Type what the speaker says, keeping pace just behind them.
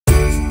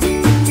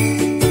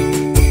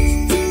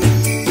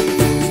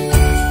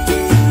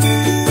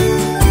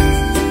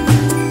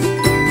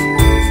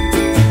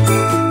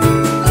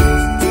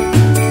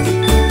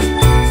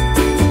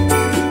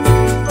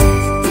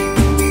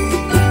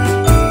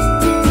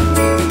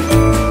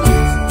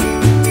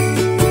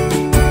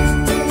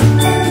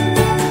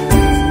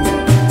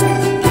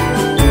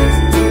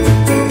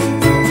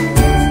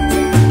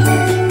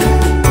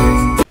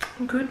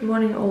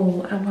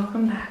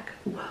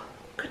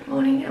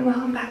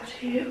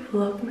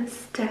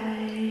Vlogmas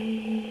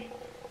day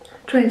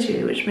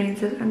 22, which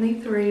means there's only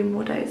 3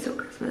 more days till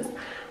Christmas.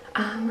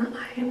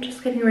 I am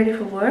just getting ready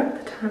for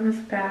work. The time is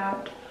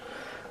about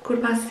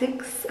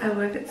 6:15. I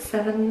work at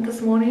 7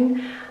 this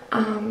morning,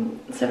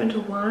 7 to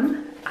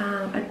 1.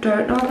 I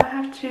don't know if I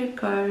have to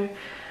go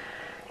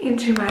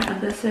into my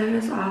other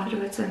service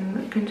afterwards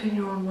and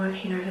continue on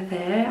working over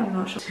there. I'm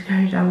not sure. To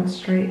go down the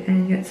street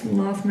and get some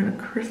last minute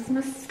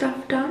Christmas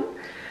stuff done.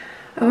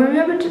 I won't be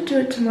able to do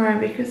it tomorrow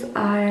because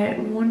I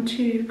want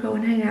to go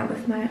and hang out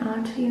with my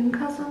auntie and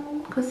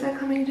cousin because they're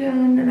coming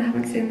down and I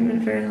haven't seen them in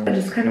very long. I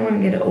just kind of want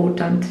to get it all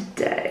done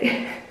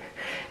today.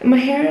 And my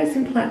hair is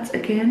in plaits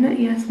again.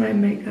 Yes, my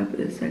makeup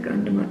is like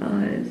under my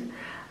eyes.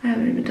 I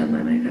haven't even done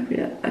my makeup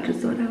yet. I just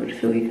thought I would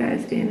fill you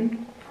guys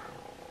in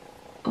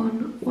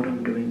on what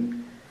I'm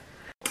doing.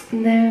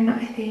 And then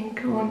I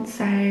think once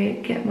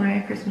I get my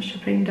Christmas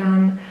shopping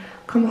done,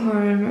 come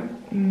home,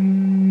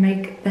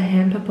 make the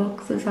hamper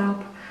boxes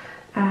up,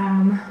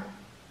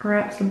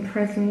 wrap some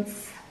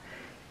presents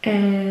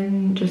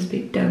and just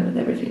be done with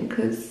everything,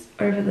 because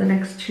over the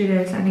next 2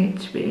 days I need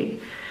to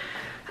be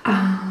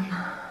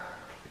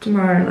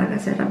tomorrow, like I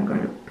said, I'm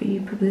going to be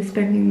probably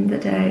spending the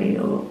day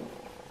or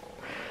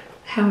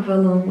however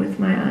long with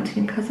my auntie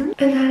and cousin.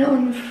 And then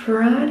on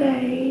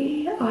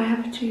Friday I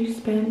have to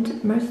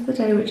spend most of the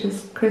day, which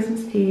is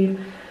Christmas Eve,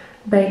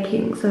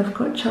 baking. So I've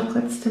got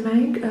chocolates to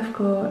make, I've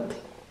got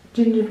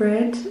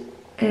gingerbread,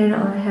 and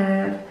I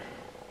have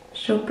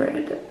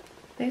shortbread.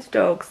 These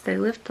dogs, they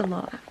live the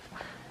life.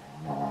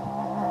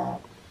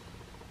 While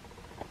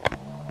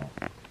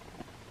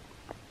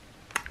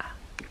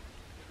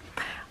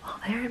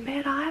they're in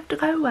bed, I have to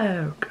go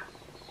work.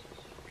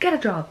 Get a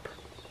job.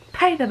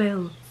 Pay the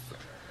bills.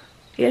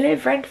 You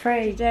live rent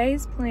free.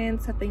 Today's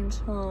plans have been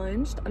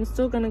changed. I'm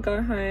still gonna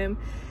go home.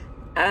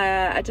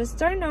 I just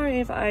don't know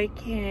if I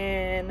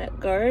can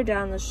go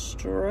down the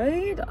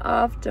street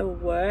after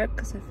work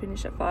because I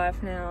finish at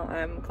 5 now.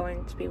 I'm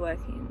going to be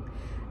working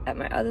at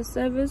my other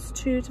service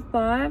 2 to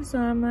 5, so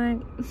I'm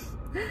like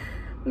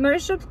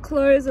most shops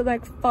close at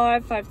like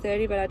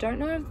 5:30, but I don't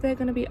know if they're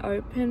going to be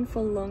open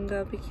for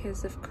longer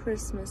because of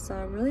Christmas, so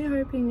I'm really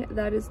hoping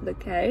that is the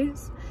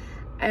case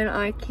and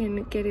I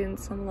can get in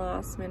some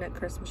last minute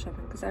Christmas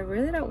shopping because I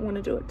really don't want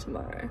to do it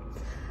tomorrow,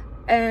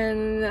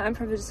 and I'm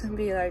probably just going to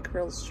be like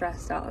real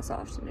stressed out this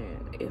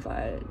afternoon if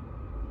I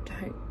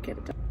don't get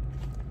it done.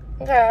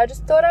 Okay, I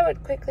just thought I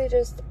would quickly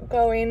just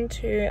go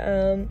into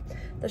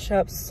the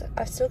shops.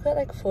 I've still got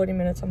like 40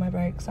 minutes on my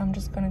break, so I'm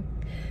just gonna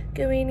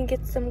go in and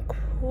get some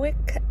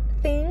quick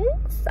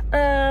things.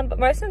 But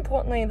most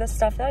importantly, the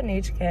stuff that I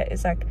need to get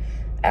is like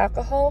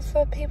alcohol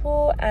for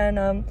people,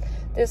 and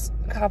this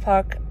car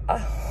park.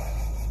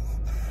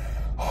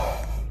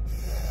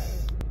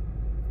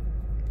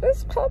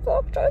 This car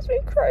park drives me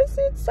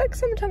crazy. It's like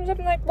sometimes I'm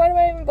like, why do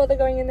I even bother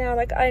going in there?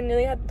 Like I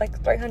nearly had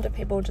like 300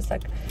 people just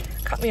like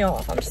cut me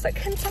off. I'm just like,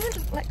 can someone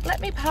just like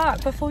let me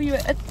park before you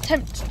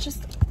attempt to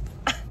just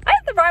I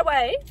have the right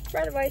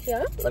away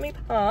here. Let me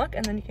park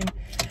and then you can.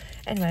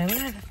 Anyway, I'm gonna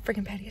have a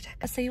freaking panic attack.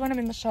 I see when I'm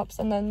in the shops,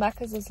 and then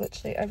Macca's is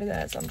literally over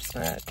there, so I'm just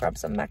gonna grab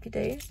some Macca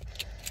D's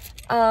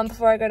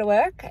before I go to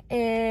work.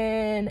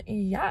 And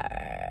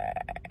yeah,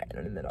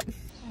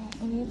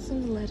 I need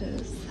some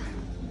lettuce.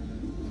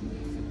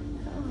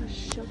 Oh,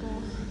 sugar.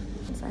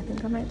 So I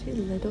think I might do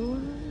little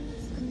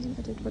ones. I mean,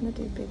 I did want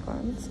to do big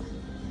ones.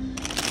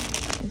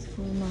 It's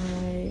for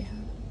my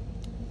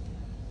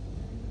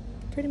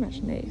pretty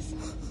much niece.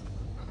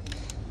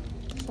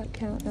 Does that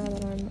count now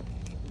that I'm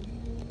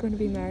going to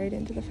be married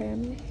into the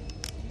family?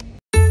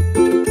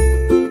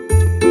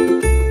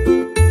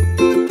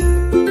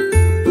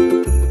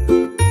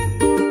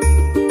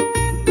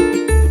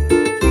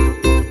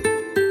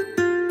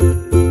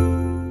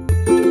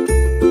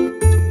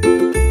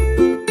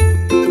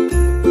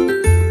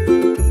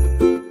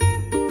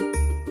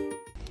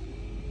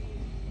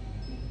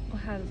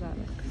 How does that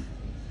look?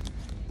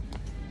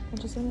 I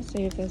just want to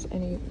see if there's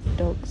any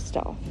dog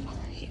stuff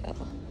here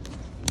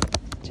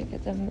to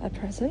get them a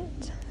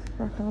present.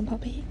 Rock on,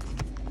 puppy.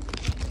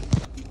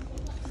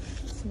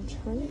 Some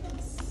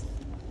treats.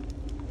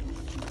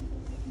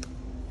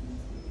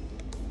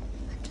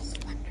 I'm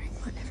just wondering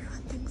what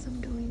everyone thinks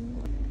I'm doing.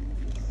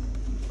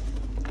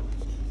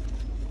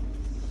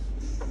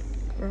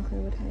 Rocco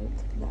would hate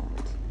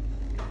that.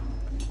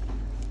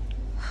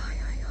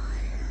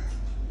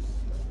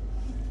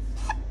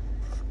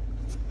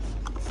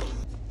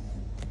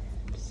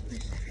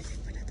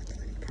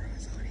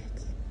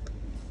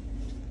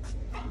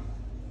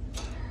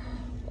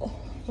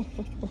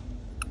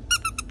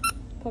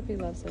 Poppy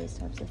loves those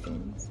types of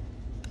things.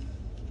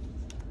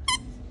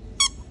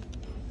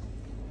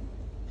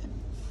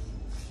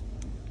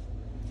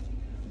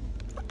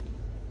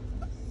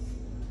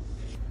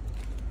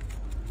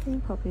 I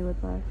think Poppy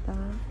would like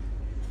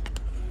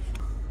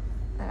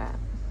that.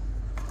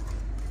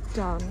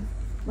 Done.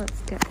 Let's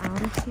get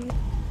out of here.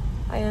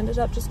 I ended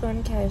up just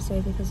going to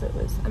KFC because it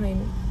was,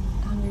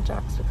 Hungry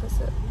Jack's because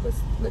it was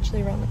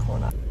literally around the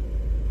corner.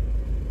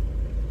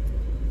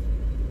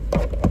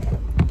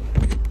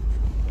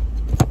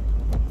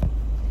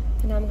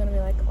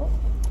 like, oh,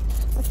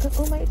 I've got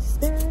all my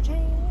spare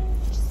change.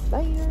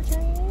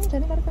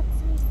 Anybody got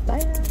some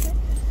spare change?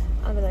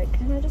 I'll be like,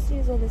 can I just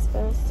use all this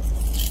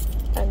first?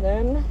 And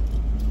then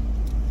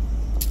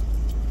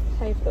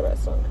pay for the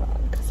restaurant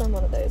card, because I'm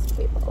one of those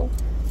people.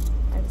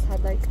 I just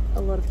had like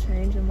a lot of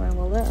change in my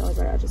wallet. I was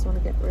like, I just want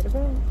to get rid of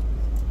it.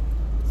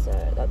 So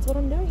that's what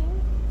I'm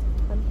doing.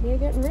 I'm here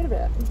getting rid of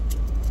it.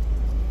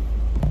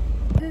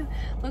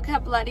 Look how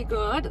bloody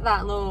good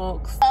that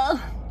looks.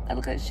 Oh, I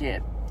look like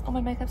shit. All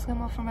my makeup's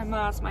come off from my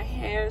mask. My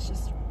hair is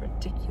just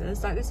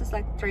ridiculous. Like, this is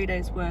like 3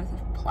 days worth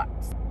of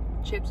plaits.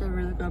 Chips are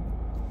really good.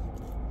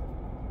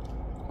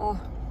 Oh.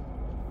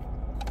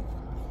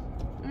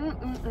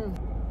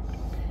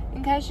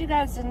 In case you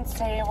guys didn't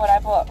see what I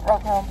bought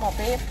Rocker and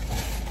Poppy,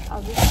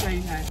 I'll just show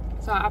you guys.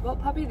 So I bought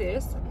Poppy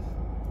this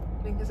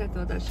because I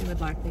thought that she would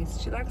like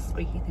these. She likes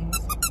squeaky things.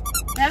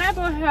 Then I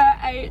bought her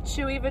a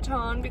Chewy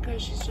baton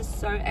because she's just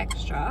so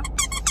extra.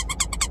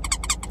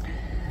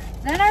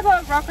 Then I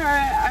bought Rocker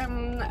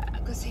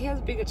because he has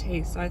bigger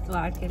teeth, so I thought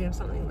I'd get him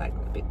something like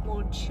a bit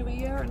more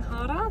chewier and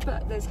harder,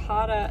 but it's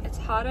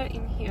harder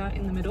in here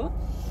in the middle.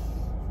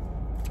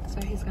 So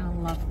he's gonna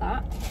love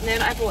that. And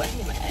then I bought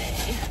him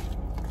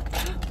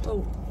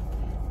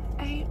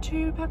a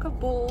 2-pack of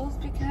balls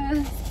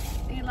because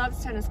he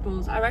loves tennis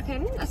balls. I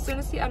reckon as soon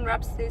as he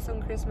unwraps these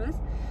on Christmas,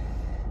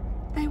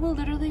 they will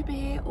literally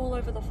be all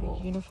over the floor.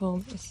 The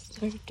uniform is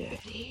so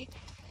dirty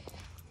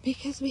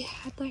because we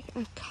had like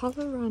a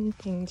colour run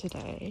thing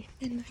today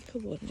and my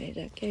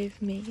coordinator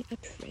gave me a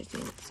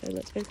present. So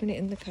let's open it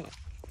in the car.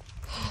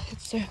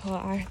 It's so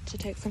hot. I had to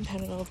take some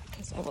Panadol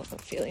because I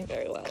wasn't feeling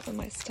very well in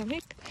my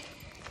stomach.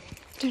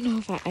 Don't know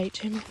if I ate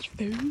too much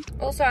food.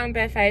 Also, I'm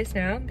barefaced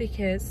now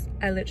because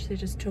I literally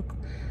just took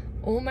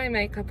all my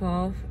makeup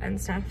off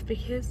and stuff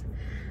because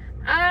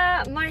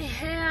my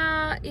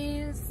hair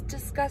is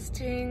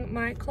disgusting,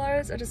 my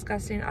clothes are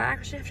disgusting. I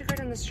actually have to go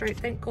down the street.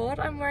 Thank God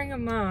I'm wearing a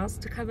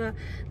mask to cover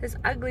this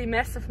ugly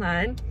mess of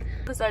mine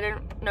because I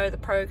didn't know the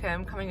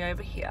program coming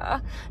over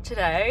here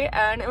today,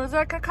 and it was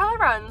like a colour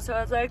run, so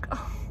I was like,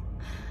 oh,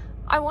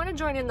 I want to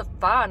join in the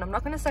fun. I'm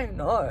not going to say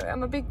no.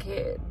 I'm a big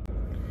kid.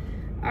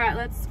 Alright,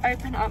 let's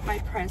open up my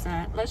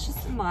present. Let's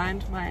just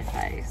mind my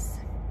face.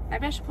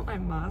 Maybe I should put my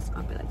mask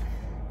on, but like,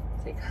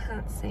 so you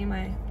can't see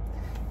my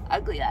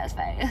ugly ass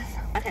face.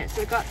 Okay, so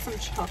we got some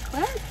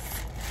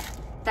chocolates.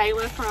 They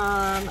were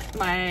from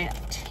my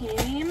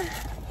team,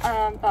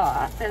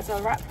 but there's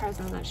a wrap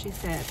present that she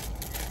said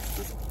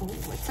was,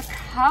 oh, it's a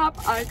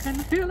cup. I can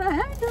feel the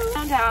handle.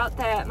 Found out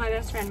that my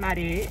best friend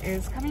Maddie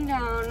is coming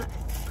down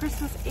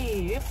Christmas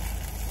Eve,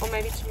 or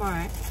maybe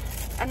tomorrow.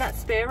 And that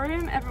spare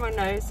room, everyone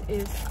knows,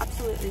 is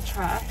absolutely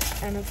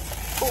trash and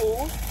it's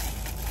full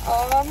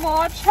of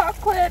more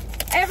chocolate.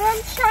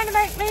 Everyone's trying to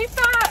make me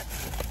fat.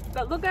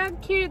 But look how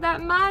cute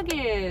that mug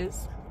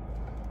is.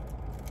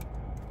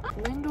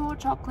 Lindor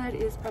chocolate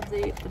is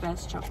probably the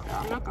best chocolate.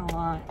 I'm not gonna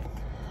lie.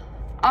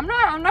 I'm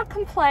not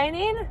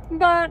complaining,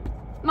 but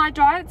my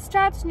diet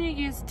starts New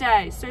Year's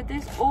Day, so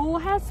this all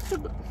has to,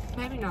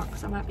 maybe not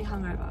because I might be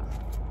hungover.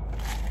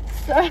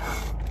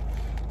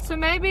 So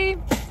maybe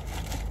the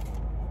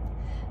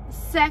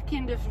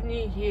 2nd of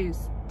New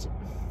Year's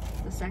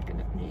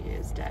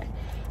Day,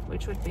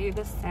 which would be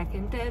the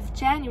 2nd of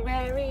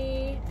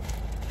January.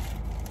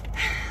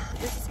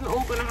 This is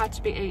all gonna have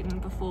to be eaten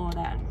before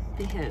then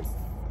because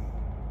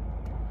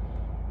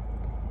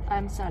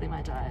I'm starting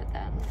my diet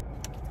then.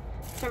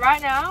 So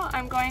right now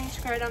I'm going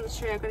to go down the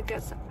street. I've got to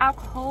get some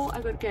alcohol.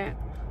 I've got to get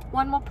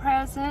one more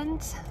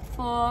present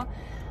for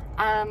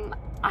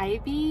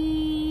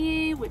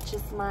Ivy, which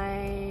is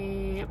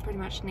my pretty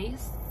much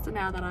niece. So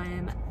now that I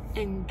am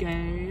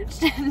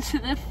engaged into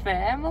the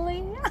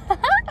family.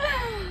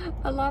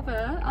 I love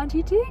her.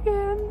 Auntie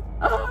Tegan.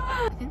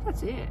 I think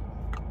that's it.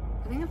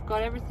 I think I've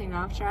got everything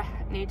after. I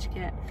need to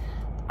get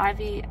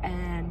Ivy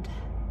and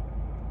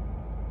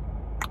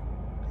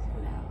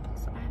who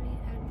else? Ivy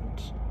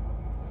and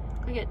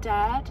I get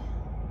Dad,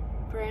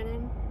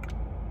 Brandon,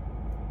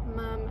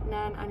 Mum,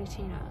 Nan, Auntie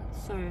Tina.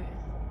 So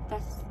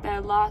that's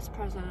their last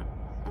present,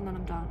 and then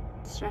I'm done.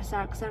 Stressed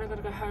out because then I've got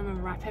to go home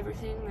and wrap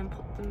everything and then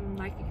put them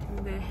like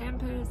in their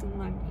hampers and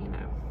like, you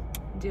know,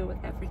 deal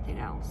with everything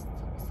else.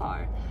 So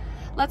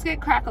let's get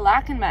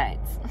crack-a-lackin',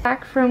 mates.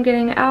 Back from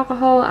getting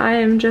alcohol, I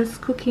am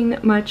just cooking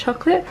my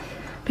chocolate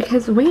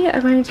because we are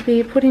going to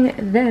be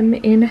putting them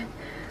in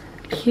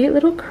cute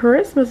little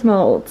Christmas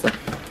molds.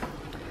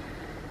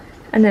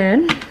 And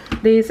then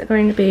these are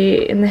going to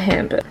be in the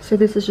hamper. So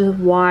this is just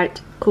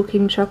white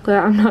cooking chocolate.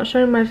 I'm not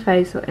showing my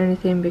face or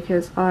anything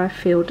because I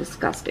feel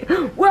disgusting.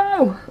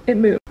 Whoa! It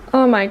moved.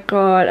 Oh my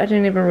god, I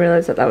didn't even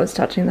realize that that was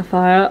touching the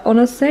fire.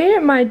 Honestly,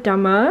 my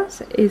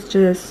dumbass is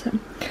just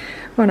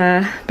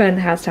gonna burn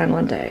the house down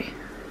one day.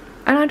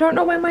 And I don't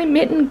know where my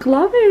mitt and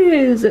glove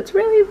is. It's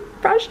really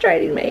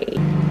frustrating me.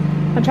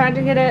 I tried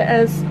to get it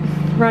as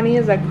runny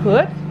as I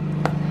could.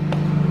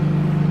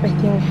 I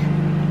think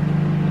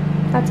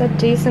that's a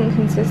decent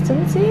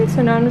consistency.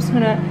 So now I'm just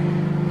gonna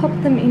pop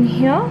them in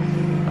here.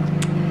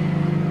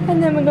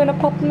 And then we're gonna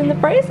pop them in the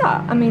freezer.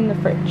 I mean the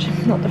fridge,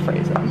 not the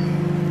freezer.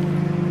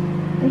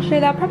 Actually,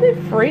 that'll probably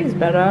freeze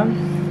better.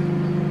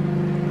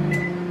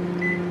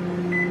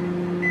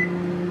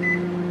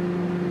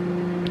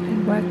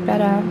 It'd work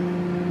better.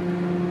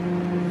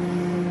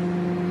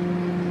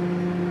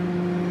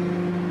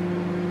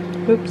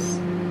 Oops.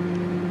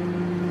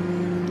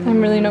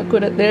 I'm really not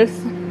good at this.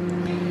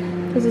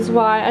 This is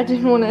why I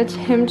didn't want to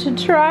attempt to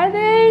try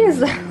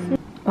these.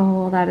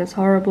 Oh, that is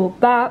horrible,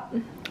 but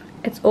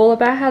it's all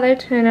about how they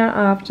turn out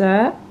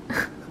after.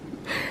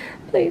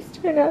 Please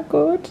turn out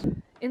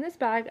good. In this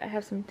bag, I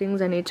have some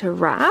things I need to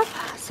wrap.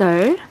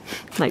 So,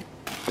 like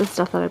the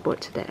stuff that I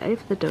bought today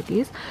for the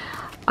doggies.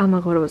 Oh my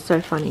god, it was so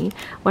funny.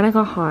 When I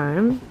got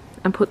home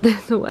and put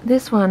this away,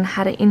 this one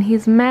had it in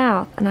his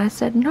mouth, and I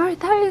said, no,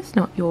 that is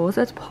not yours,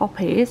 it's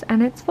Poppy's,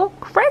 and it's for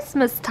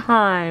Christmas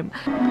time.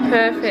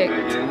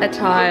 Perfect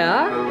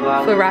attire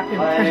for wrapping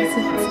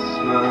presents.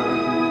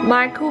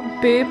 Michael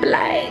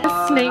Bublé,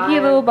 sneaky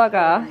little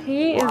bugger.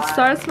 He is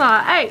so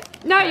smart. Hey,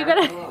 no, you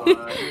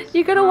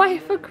gotta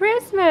wait for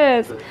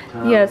Christmas.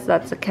 Yes,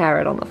 that's a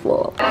carrot on the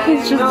floor.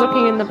 He's just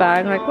looking in the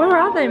bag like, where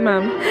are they,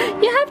 Mum?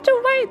 You have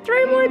to wait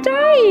 3 more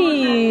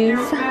days.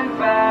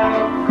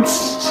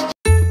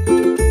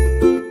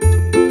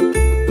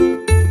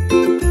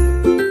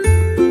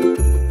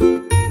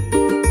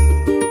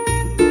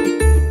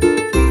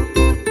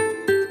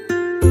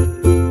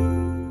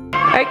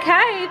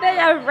 Okay, they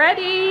are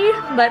ready.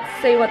 Let's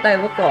see what they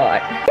look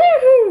like.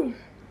 Woohoo!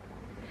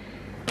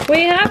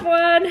 We have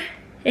one.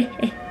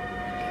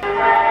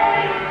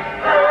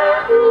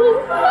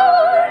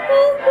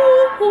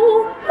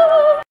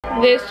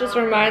 This just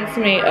reminds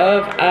me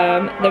of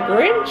the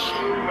Grinch.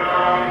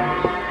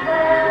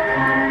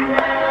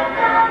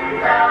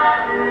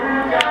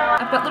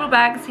 I've got little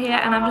bags here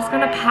and I'm just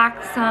gonna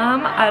pack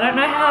some. I don't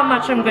know how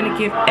much I'm gonna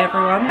give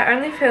everyone. I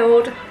only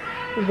filled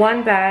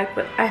one bag,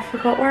 but I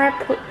forgot where I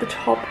put the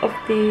top of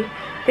the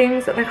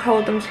things that they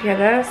hold them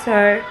together,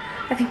 so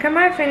I think I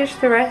might finish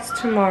the rest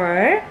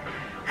tomorrow.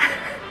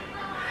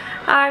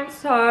 I'm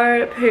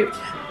so pooped,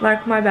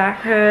 like my back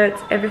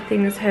hurts,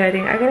 everything is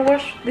hurting. I gotta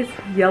wash this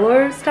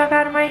yellow stuff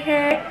out of my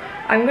hair.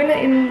 I'm gonna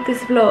end this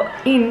vlog,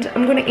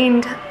 I'm gonna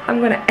end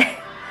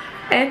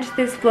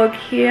this vlog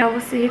here. I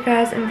will see you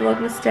guys in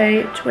Vlogmas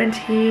day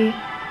 23.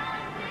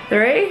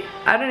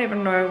 I don't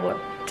even know what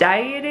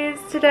day it is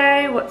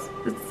today. It's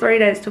 3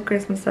 days till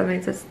Christmas, so that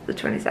means it's the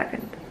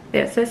 22nd.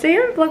 Yeah, so see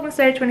you in Vlogmas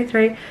day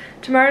 23.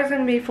 Tomorrow's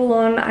gonna be full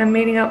on. I'm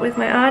meeting up with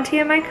my auntie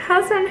and my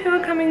cousin who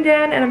are coming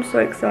down, and I'm so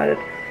excited.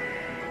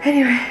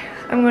 Anyway,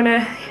 I'm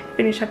gonna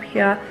finish up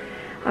here.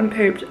 I'm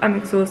pooped, I'm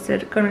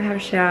exhausted, gonna have a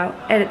shower,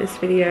 edit this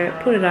video,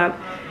 put it up,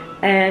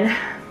 and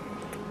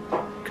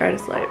go to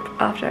sleep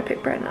after I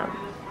pick Brendan up.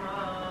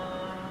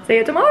 See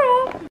you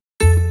tomorrow!